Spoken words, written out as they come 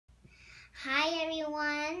Hi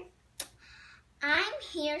everyone, I'm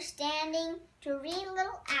here standing to read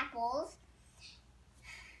Little Apples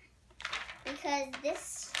because this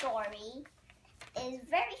story is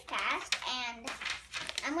very fast and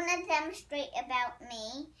I'm going to demonstrate about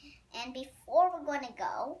me, and before we're going to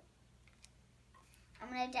go,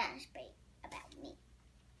 I'm going to demonstrate about me.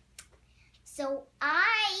 So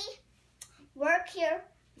I work here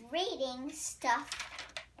reading stuff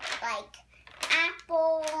like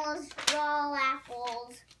apples, draw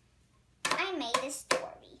apples. I made a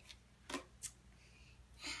story.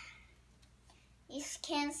 You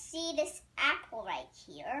can see this apple right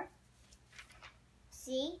here.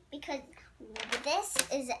 See? Because this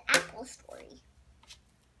is an apple story.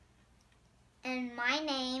 And my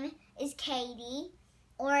name is Katie,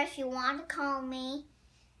 or if you want to call me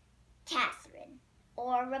Catherine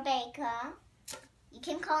or Rebecca, you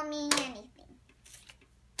can call me anything.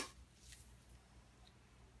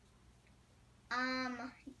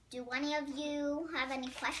 Do any of you have any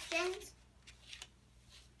questions?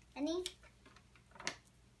 Any?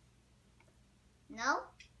 No?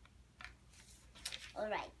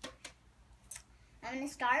 Alright. I'm going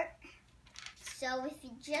to start. So if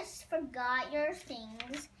you just forgot your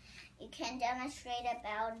things, you can demonstrate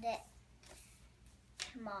about it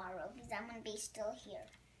tomorrow because I'm going to be still here.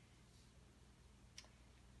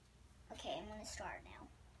 Okay, I'm going to start now.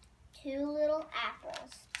 Two little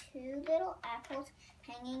apples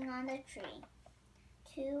hanging on the tree.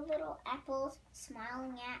 Two little apples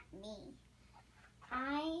smiling at me.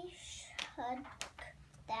 I shook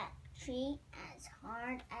that tree as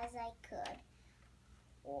hard as I could.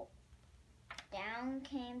 Oh, down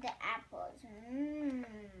came the apples.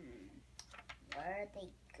 Were they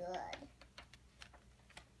good?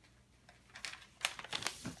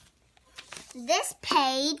 This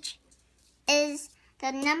page is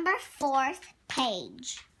the number 4th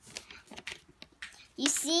page. You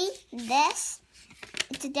see this?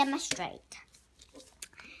 It's a demonstrate.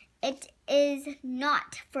 It is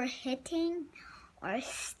not for hitting or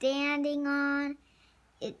standing on.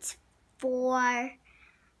 It's for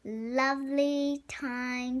lovely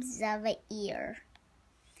times of a year.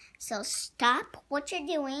 So stop what you're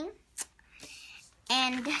doing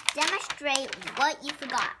and demonstrate what you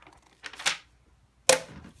forgot.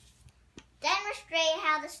 Demonstrate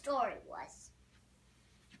how the story was.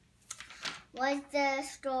 Was the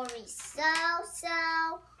story so,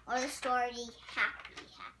 or the story happy?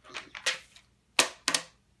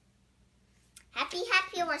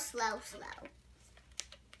 Happy or slow?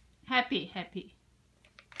 Happy.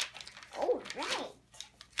 All right.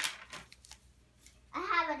 I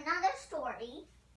have another story.